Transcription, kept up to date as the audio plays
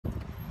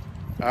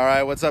All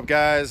right, what's up,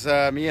 guys?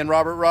 Me and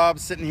Robb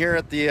sitting here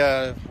at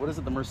the what is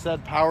it? The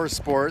Merced Power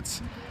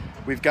Sports.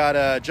 We've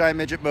got Giant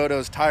Midget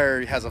Moto's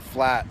tire has a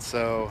flat,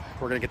 so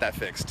we're gonna get that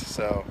fixed.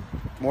 So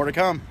more to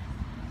come.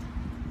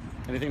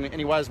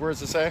 Any wise words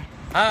to say?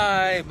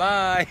 Hi,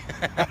 bye.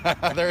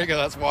 There you go.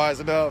 That's wise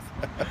enough.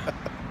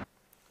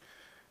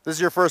 This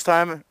is your first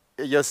time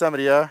at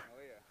Yosemite, yeah? Oh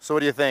yeah. So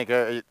what do you think?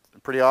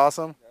 Pretty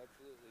awesome.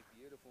 Absolutely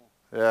beautiful.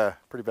 Yeah,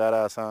 pretty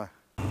badass, huh?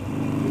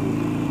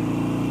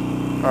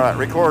 All right,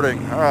 recording.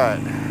 All right.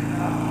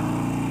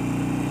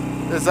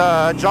 Is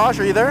Josh,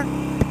 are you there?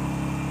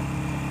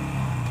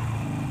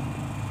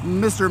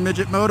 Mr.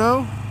 Midget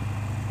Moto?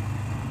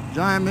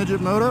 Giant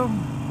Midget Moto?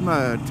 I'm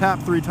gonna tap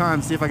 3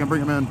 times, see if I can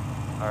bring him in.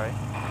 All right.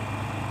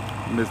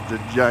 Mr.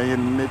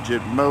 Giant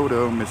Midget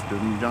Moto, Mr.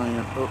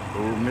 Giant,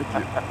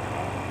 midget.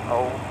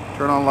 Oh.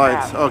 Turn on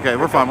lights. Okay,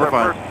 we're fine, we're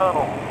fine.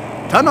 Tunnel.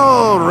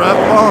 Tunnel, Rev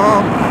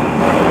bomb.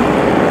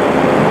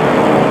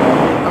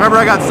 I remember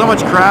I got so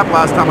much crap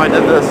last time I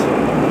did this.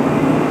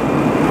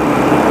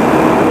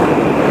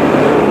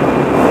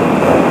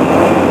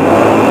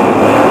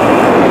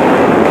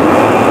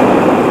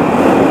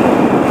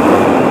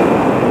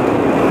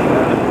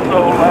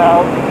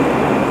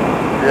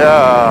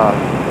 Yeah.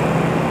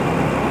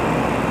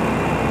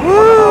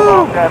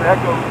 Woo! That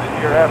echoes in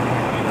your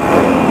afternoon.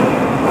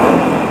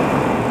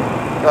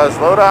 Gotta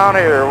slow down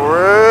here.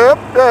 Whoop,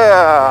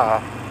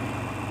 yeah.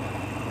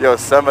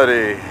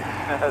 Yosemite.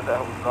 That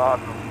was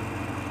awesome.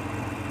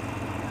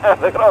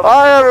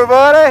 Hi,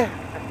 everybody.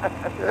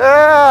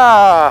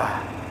 Yeah.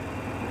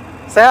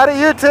 Say hi to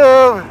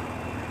YouTube.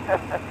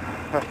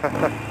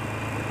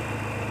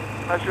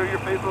 Can I show your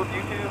face on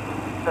YouTube?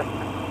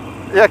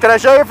 Yeah, can I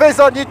show your face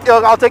on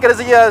YouTube? I'll take it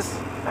as a yes.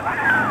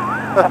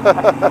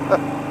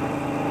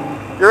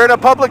 You're in a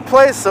public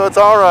place, so it's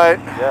all right.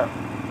 Yeah.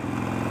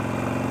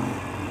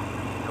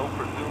 No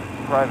presumed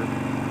privacy.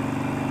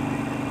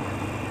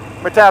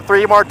 Let me tap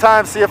 3 more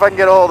times, see if I can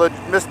get a hold of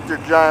Mr.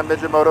 Giant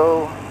Midget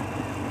Moto.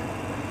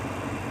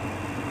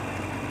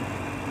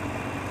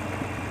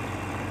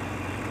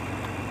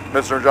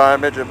 Mr.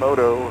 Giant Midget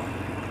Moto.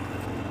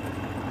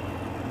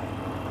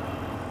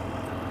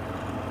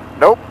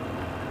 Nope.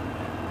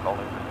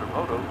 Calling Mr.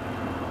 Moto.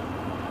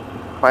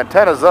 My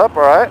antenna's up,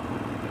 all right.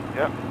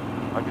 Yep,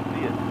 I can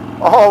see it.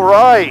 All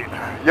right,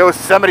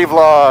 Yosemite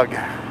vlog.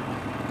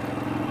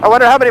 I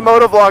wonder how many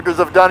moto vloggers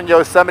have done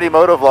Yosemite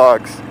moto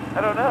vlogs.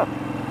 I don't know.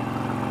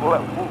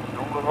 Well,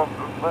 don't look off to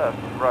the left,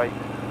 right.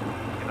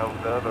 You know,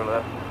 the other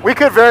left. We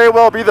could very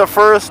well be the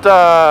first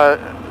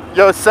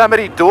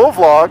Yosemite dual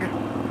vlog.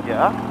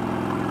 Yeah.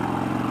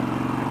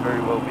 Could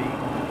very well be.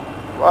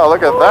 Wow,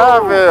 look at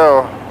that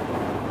view.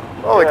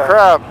 Holy Yeah.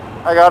 crap.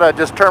 I gotta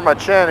just turn my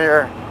chin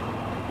here.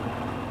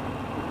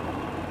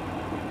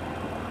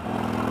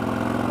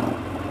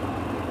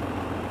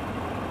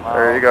 Wow.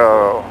 There you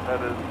go.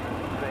 That is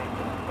insane.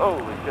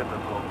 Holy shit,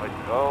 that's a little way.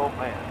 Oh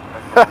man.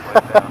 That's way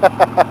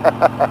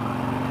down.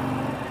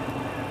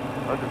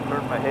 I'll just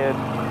turn my head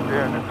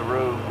staring at the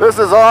road. This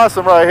is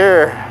awesome right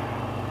here.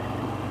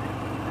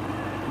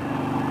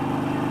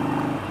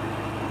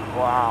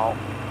 Wow.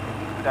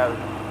 That was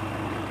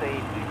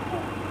insanely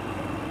cool.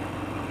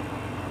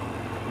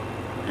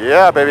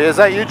 Yeah, baby. Is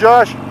that you,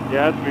 Josh?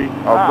 Yeah, that's me.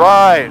 All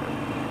right.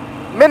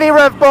 Mini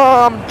rev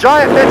bomb.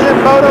 Giant Midget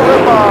Moto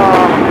rev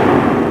bomb.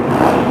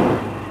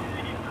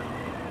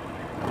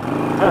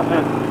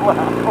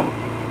 Wow.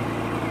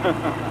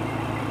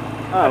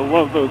 I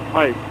love those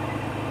pipes.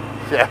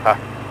 Yeah.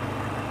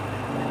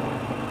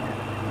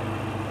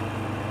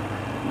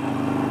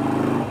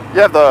 You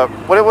have the,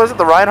 what was it,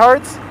 the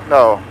Reinhardts?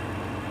 No.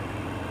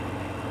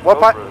 What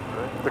pipe? Cobras,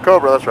 right? The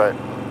Cobra, that's right.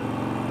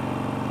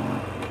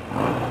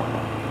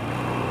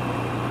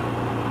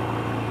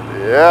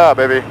 Yeah,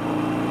 baby.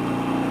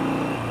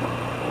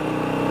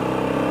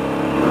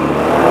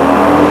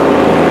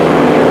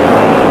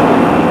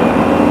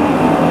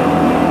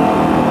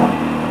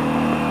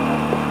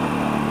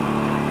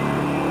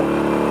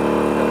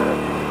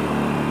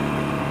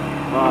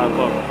 Oh, I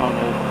love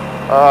tunnels.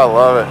 Oh, I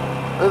love it.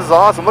 This is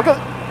awesome. Look at,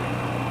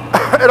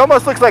 it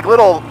almost looks like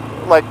little,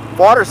 like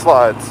water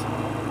slides.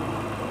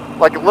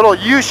 Like little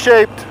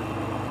U-shaped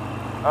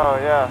Oh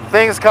yeah.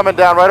 things coming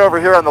down right over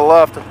here on the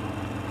left.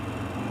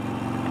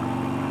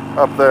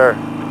 Up there.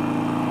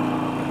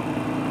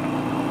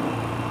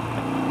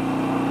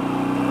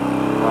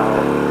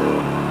 Wow.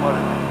 What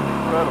an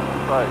incredible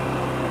sight.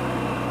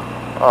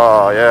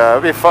 Oh yeah,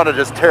 it'd be fun to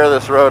just tear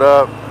this road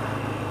up.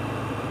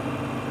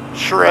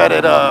 Shred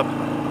it up.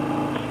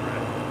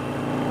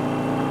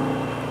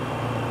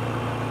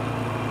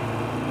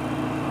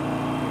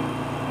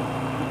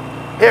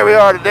 Here we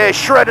are today,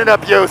 shredding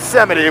up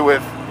Yosemite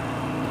with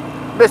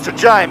Mr.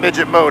 Giant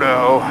Midget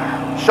Moto,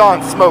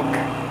 Sean Smoke,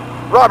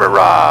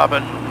 Robb,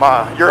 and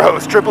your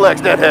host,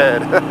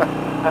 XXXDEADHEAD.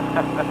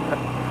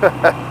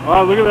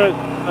 Wow, look at that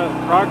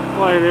rock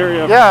slide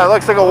area. Yeah, it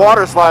looks like a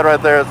water slide right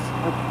there.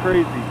 That's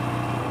crazy.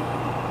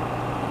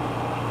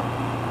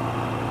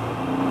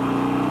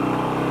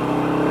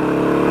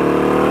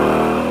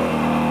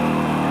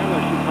 Man,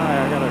 that shit's high.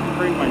 I gotta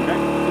crane my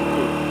neck.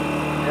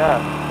 Yeah,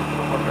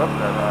 don't look up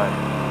that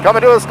high.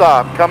 Coming to a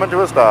stop. Coming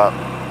to a stop.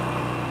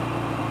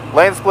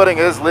 Lane splitting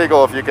is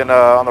legal if you can,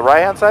 on the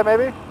right-hand side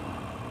maybe?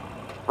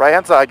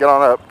 Right-hand side, get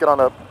on up, get on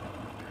up.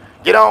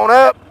 Get on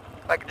up,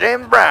 like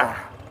James Brown.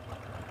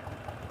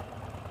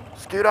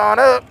 Scoot on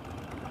up.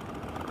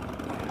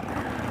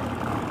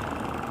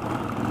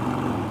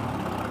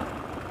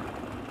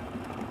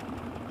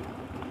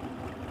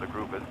 The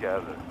group has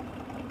gathered.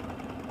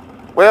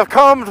 We have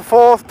come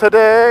forth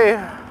today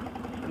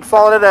in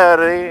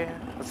solidarity.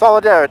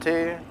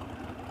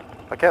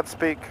 I can't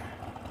speak.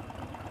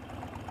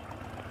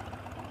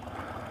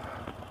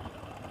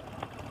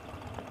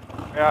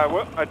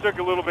 Yeah, I took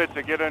a little bit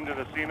to get into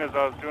the scene as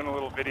I was doing a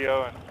little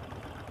video and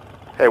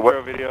Hey,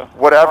 video.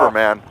 whatever,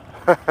 man.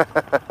 No,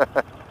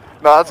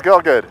 that's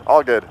all good.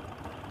 All good.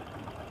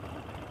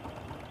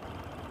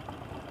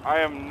 I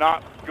am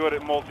not good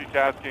at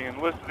multitasking,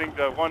 and listening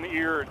to one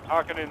ear and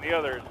talking in the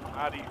other is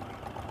not easy.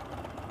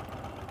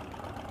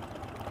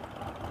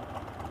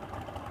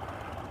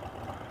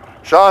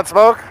 Sean,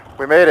 Smoke,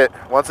 we made it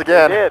once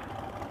again. We did.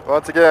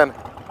 Once again.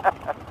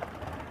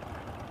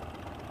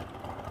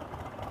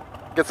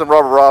 Get some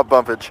Rubber Rob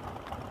bumpage.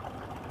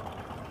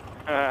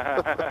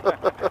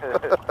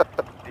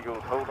 He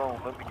goes, hold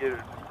on, let me get it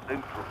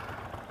neutral.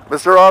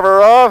 Mr. Rubber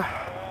Rob,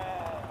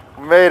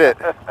 we made it.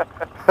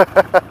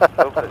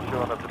 Hope that's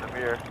showing up in the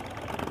mirror.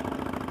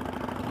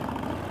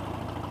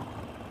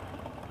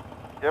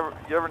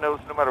 You ever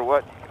notice no matter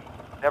what, you can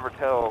never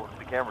tell if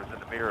the camera's in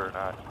the mirror or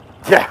not.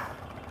 Yeah.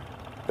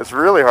 It's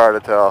really hard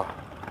to tell.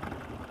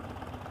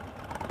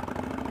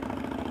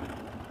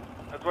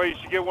 That's why you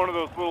should get one of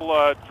those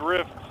little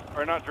drift,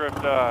 or not drift,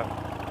 the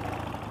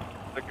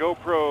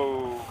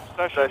GoPro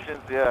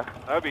sessions. Yeah.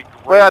 That'd be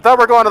great. Wait, I thought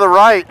we were going to the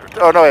right.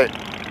 Oh, no, wait.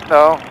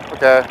 No?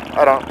 Okay.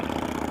 I don't.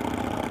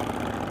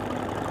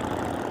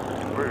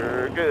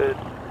 We're good.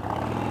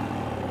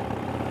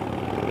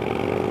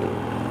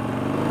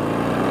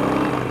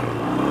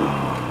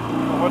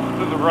 What's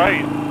to the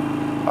right?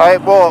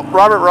 Well,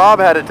 Robert Robb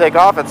had to take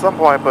off at some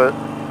point, but...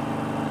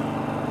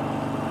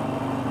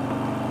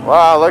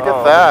 Wow, look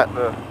at that.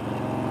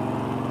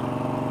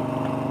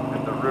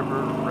 And the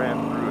river ran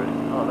through it.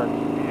 Oh, that's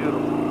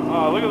beautiful.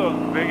 Oh, look at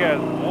those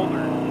big-ass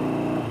boulders.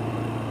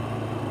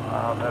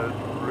 Wow, that is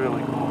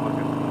really cool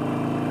looking.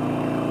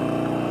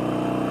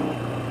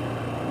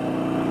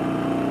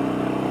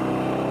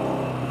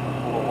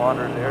 Full of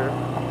water there.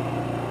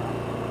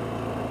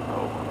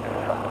 Oh,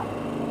 yeah.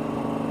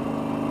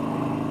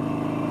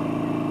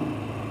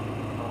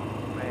 Oh,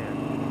 man.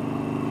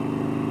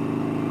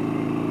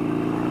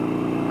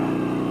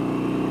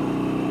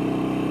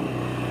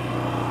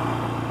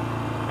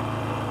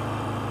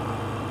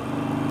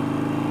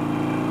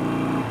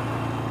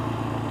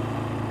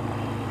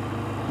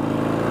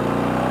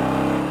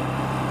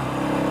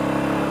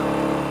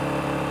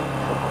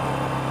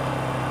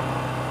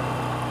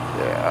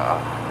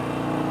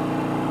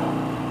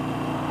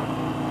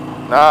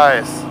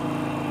 Nice.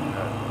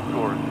 That's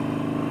gorgeous.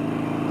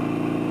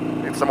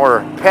 Need some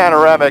more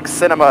panoramic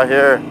cinema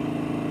here.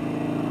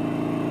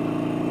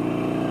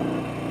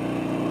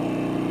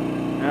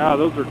 Yeah,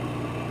 those are...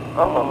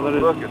 Oh, that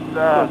is look at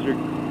that. such a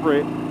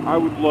great... I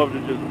would love to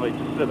just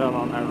sit out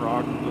on that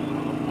rock and listen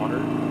to the water.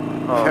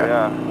 Oh,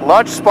 yeah.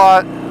 Lunch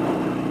spot.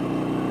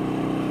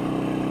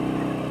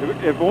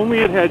 If only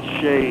it had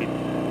shade.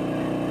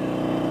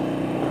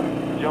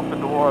 Jump in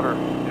the water.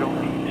 You don't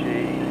need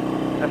shade.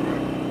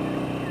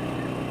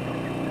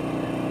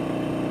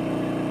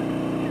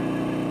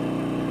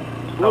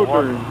 Slow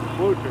turn.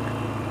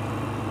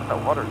 That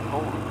water's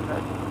cold, isn't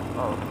it?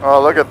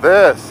 Oh, look at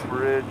this.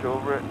 Bridge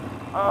over it.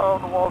 Oh,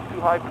 the wall's too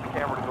high for the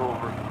camera to go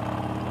over it.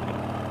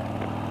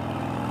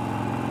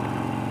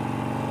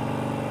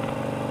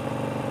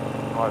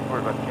 Oh, I was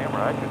worried about the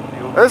camera. I couldn't see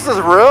over This is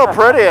real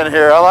pretty in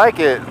here. I like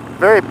it.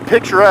 Very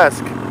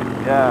picturesque.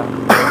 Yeah.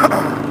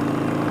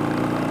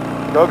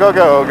 Go, go,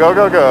 go, go,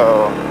 go,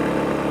 go.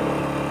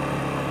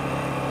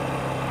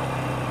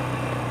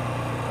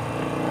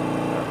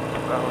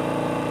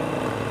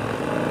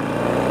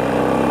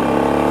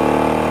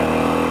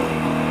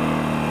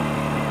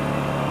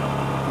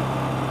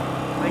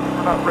 Thanks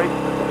for not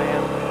racing this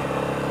van.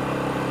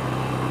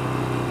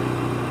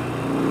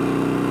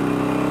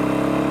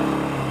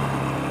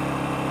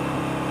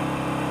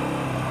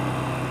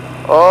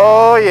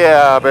 Oh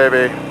yeah,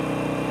 baby.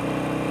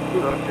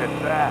 Look at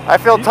that. I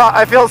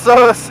feel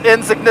so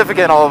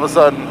insignificant all of a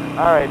sudden.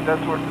 Alright,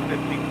 that's worth the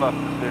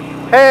 $15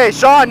 officially. Hey,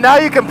 Sean, now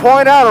you can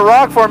point out a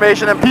rock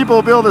formation and people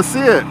will be able to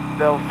see it.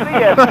 They'll see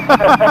it.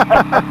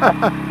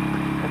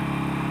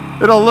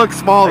 It'll look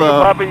small They can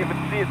though. probably even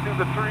see it through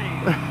the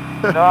trees.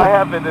 No, I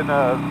have it in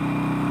a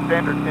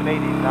standard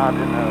 1080, not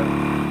in a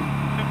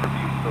super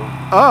view, so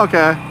Oh,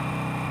 okay.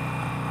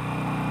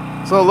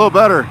 So a little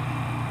better.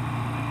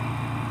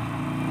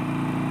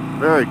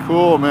 Very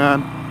cool,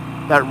 man.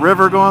 That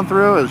river going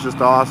through is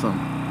just awesome.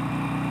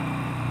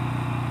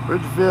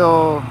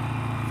 Ridgeville,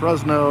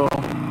 Fresno.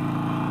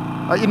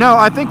 You know,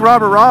 I think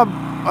Robb,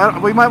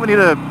 we might need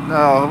to,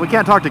 we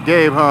can't talk to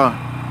Gabe, huh?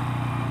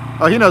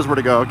 Oh, he knows where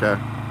to go, okay.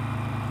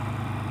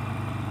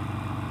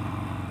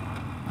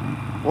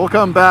 We'll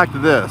come back to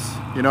this.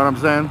 You know what I'm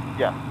saying?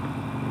 Yeah.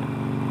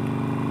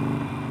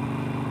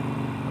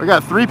 We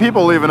got 3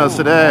 people leaving us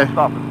today.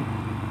 Stop it.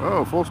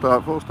 Oh, full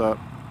stop, full stop.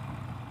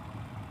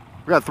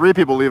 We got 3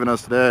 people leaving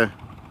us today.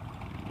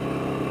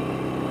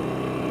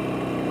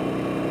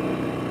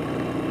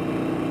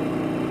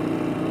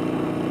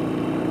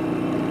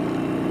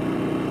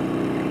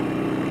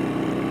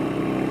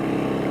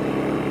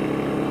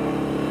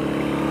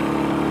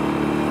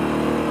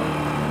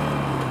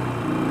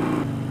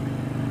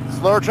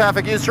 Slower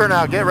traffic U-turn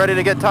now. Get ready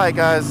to get tight,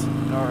 guys.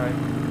 All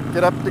right.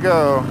 Get up to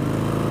go.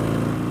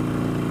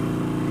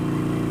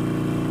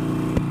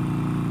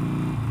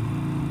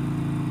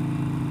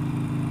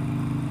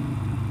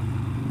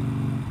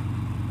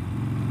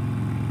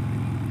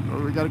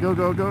 Oh, we gotta go,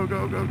 go, go,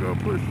 go, go, go,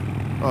 push.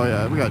 Oh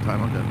yeah, we got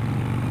time, okay.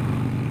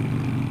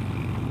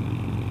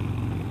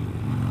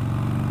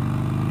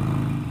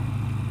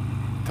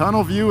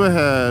 Tunnel view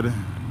ahead.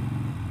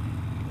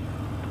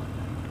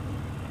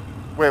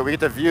 Wait, we get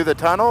to view the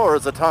tunnel, or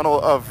is the tunnel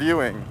of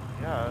viewing?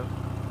 Yeah.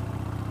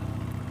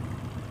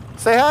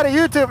 Say hi to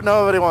YouTube.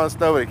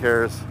 Nobody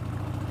cares.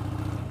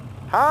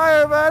 Hi,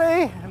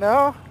 everybody.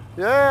 No?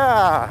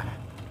 Yeah.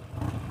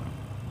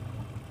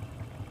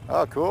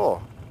 Oh,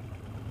 cool.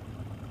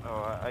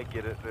 Oh, I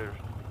get it. There's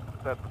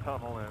that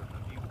tunnel and the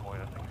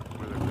viewpoint. I think is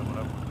where they're coming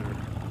up with their.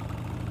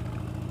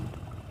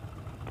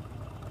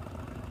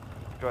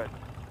 Go ahead.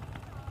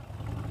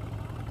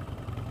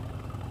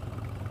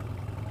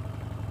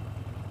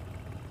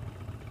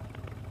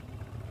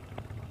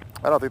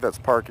 I don't think that's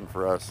parking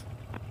for us.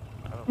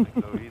 I don't think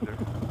so either.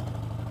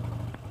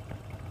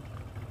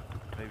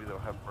 Maybe they'll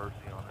have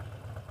mercy on it.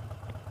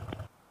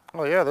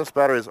 Oh yeah, this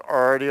battery's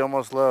already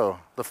almost low.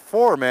 The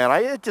 4, man,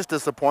 it just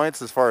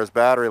disappoints as far as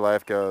battery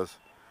life goes.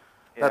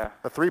 Yeah.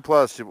 The 3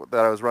 Plus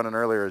that I was running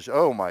earlier is,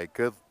 oh my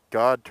good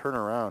God, turn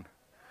around.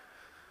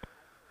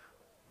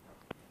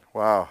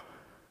 Wow.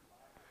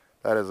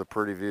 That is a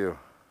pretty view.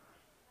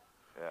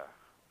 Yeah.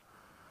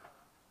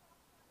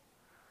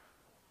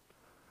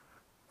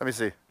 Let me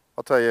see.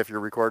 I'll tell you if you're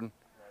recording.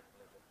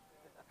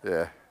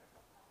 Yeah.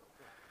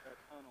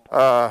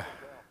 Yeah.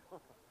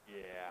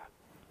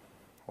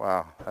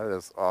 Wow, that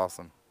is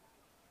awesome.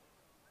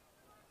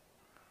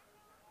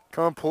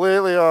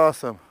 Completely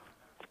awesome.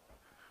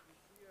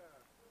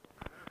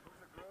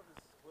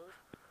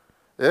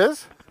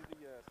 Is?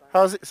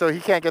 How's it? So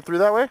he can't get through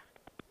that way?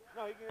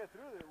 No, you can get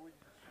through there. We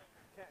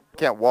just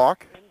Can't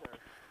walk? in there.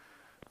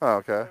 Oh,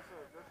 okay. That's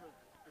a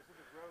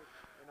specific road,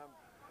 and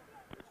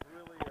it's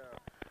really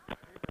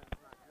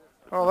pavement's not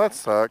good. Oh, that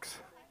sucks.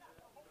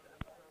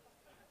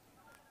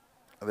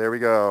 There we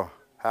go.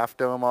 Half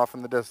Dome off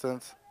in the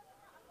distance.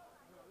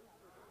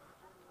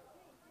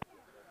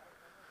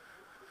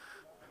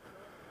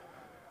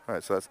 All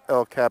right, so that's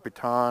El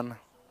Capitan.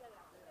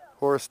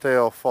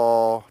 Horsetail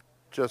Fall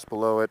just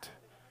below it.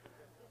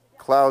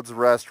 Clouds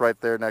Rest right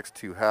there next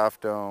to Half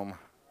Dome.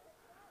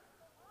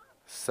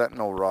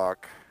 Sentinel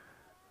Rock.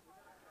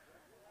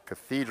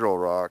 Cathedral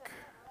Rock.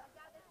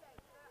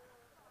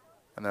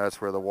 And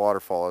that's where the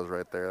waterfall is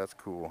right there. That's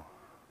cool.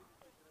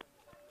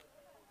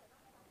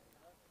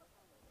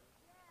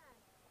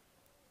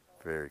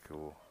 Very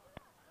cool.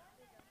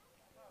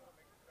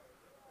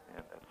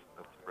 Man,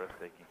 that's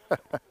breathtaking.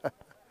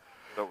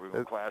 Thought we were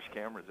going to flash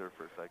cameras there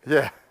for a second.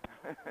 Yeah.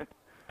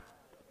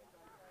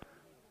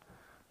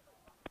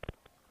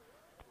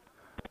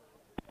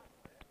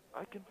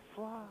 I can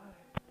fly.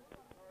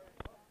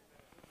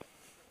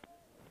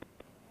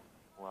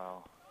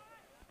 Wow.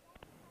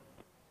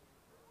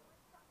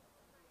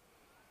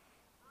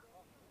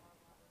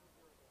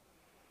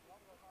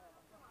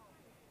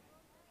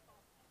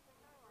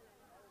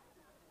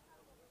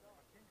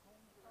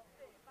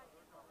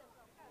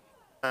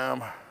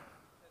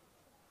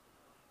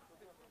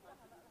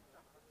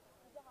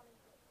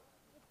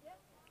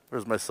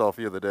 There's my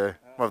selfie of the day,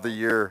 of the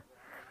year.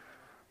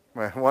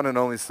 My one and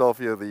only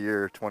selfie of the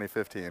year,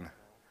 2015.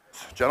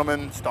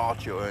 Gentlemen,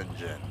 start your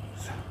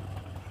engines.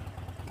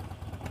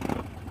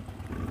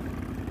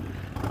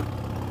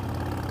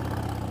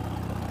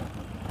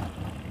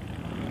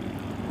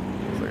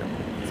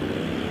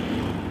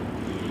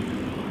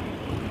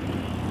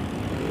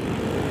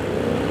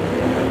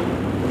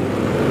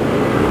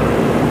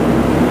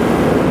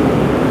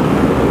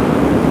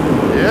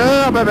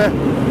 Yeah,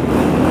 baby.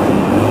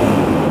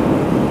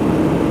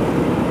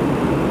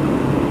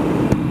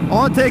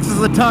 All it takes is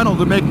a tunnel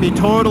to make me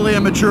totally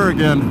immature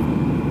again.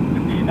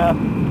 Yeah.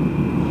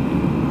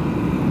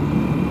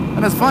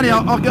 And it's funny,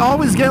 I'll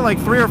always get like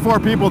 3 or 4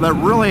 people that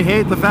really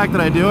hate the fact that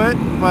I do it,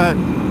 but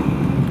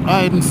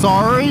I'm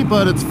sorry,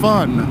 but it's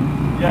fun.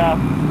 Yeah.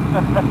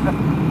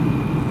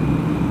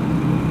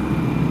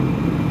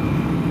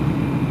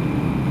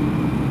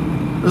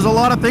 There's a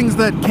lot of things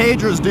that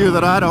cagers do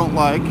that I don't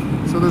like.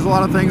 So there's a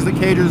lot of things that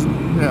cagers,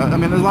 yeah, I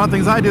mean, there's a lot of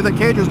things I do that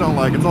cagers don't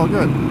like. It's all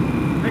good.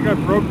 I think I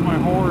broke my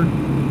horn.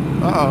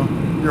 Uh-oh.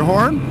 Your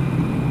horn?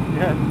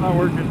 Yeah, it's not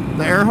working.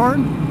 The air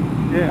horn?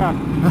 Yeah.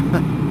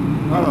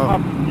 Uh-oh.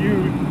 I'm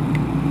confused.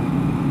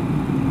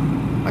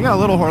 I got a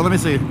little horn. Let me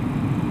see.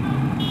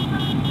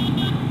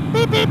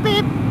 Beep. beep,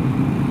 beep.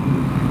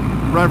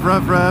 Rev,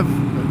 rev, rev.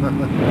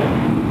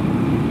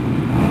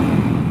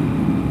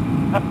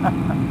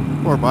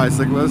 Poor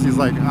bicyclist. He's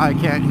like, I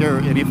can't hear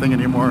anything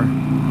anymore.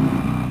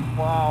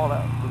 Wow,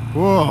 that was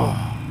Whoa.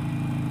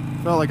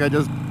 Felt like I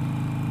just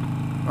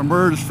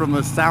emerged from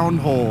the sound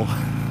hole.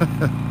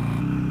 2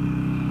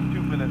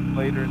 minutes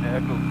later and the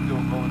echo's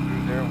still going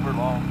through there and we're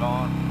long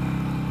gone.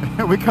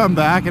 We come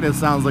back and it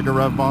sounds like a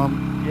rev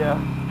bomb. Yeah.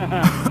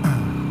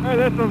 Hey,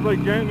 that sounds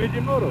like giant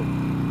midget moto.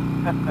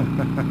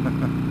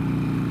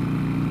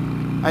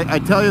 I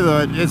tell you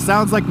though, it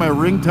sounds like my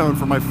ringtone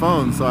for my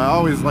phone, so I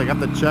always like have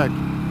to check.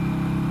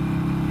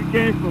 We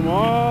came from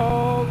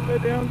all the way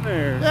down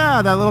there.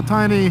 Yeah, that little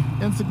tiny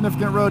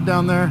insignificant road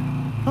down there.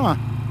 Huh.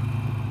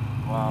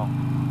 Wow.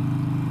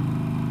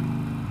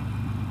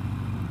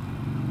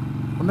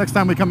 Well, next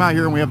time we come out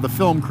here and we have the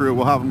film crew,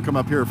 we'll have them come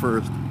up here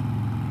first.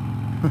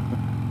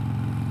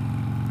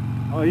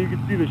 Oh, you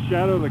can see the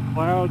shadow of the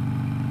cloud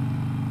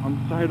on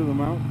the side of the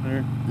mountain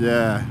there.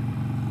 Yeah.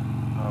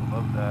 I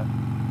love that.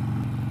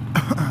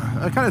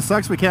 That kind of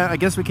sucks. I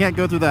guess we can't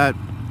go through that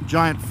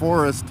giant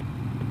forest,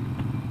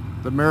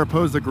 the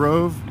Mariposa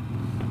Grove.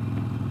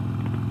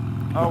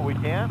 Oh, we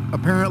can?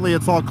 Apparently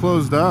it's all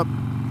closed up.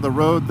 The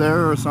road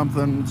there or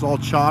something, it's all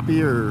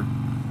choppy or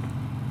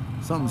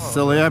something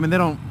silly. I mean, they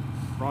don't...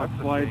 Rock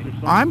slides or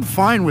something. I'm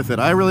fine with it.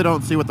 I really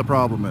don't see what the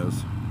problem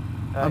is.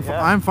 Yeah.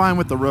 I'm fine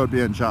with the road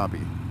being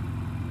choppy.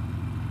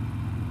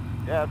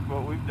 Yeah, that's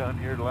what we've done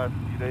here the last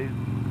few days.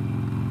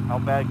 How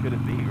bad could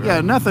it be, right?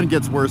 Yeah, nothing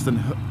gets worse than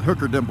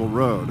Hooker Dimple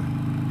Road.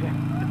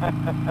 Yeah.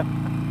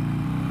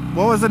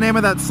 What was the name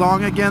of that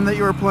song again that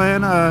you were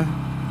playing,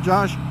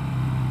 Josh?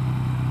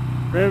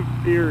 Rev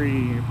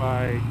Theory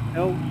by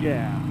Hell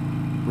Yeah.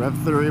 Rev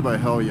Theory by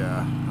Hell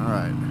Yeah. All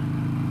right.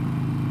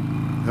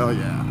 Hell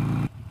yeah.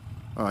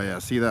 Oh yeah,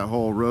 see that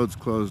whole road's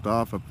closed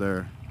off up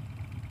there.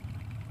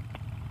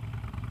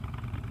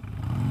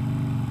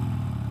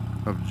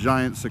 Of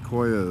giant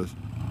sequoias.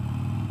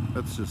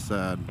 That's just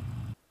sad.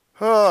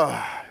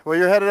 Oh, well,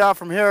 you're headed out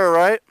from here,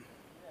 right?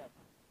 Yeah.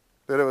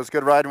 But it was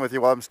good riding with you.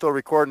 While I'm still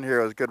recording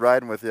here, it was good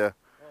riding with you. Well,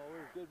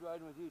 it was good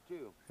riding with you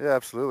too. Yeah,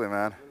 absolutely,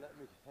 man. You let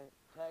me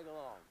tag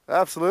along.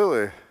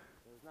 Absolutely. It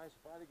was nice to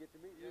finally get to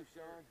meet you,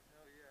 Sean.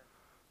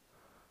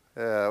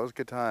 Yeah, it was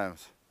good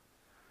times.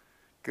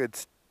 Good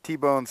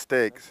T-bone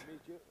steaks. Nice to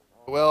meet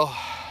you. Well,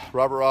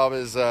 Robert Robb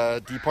is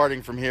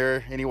departing from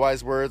here. Any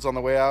wise words on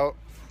the way out?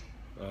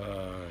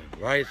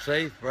 Ride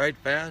safe, ride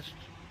fast,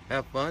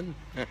 have fun.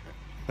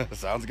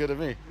 Sounds good to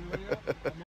me.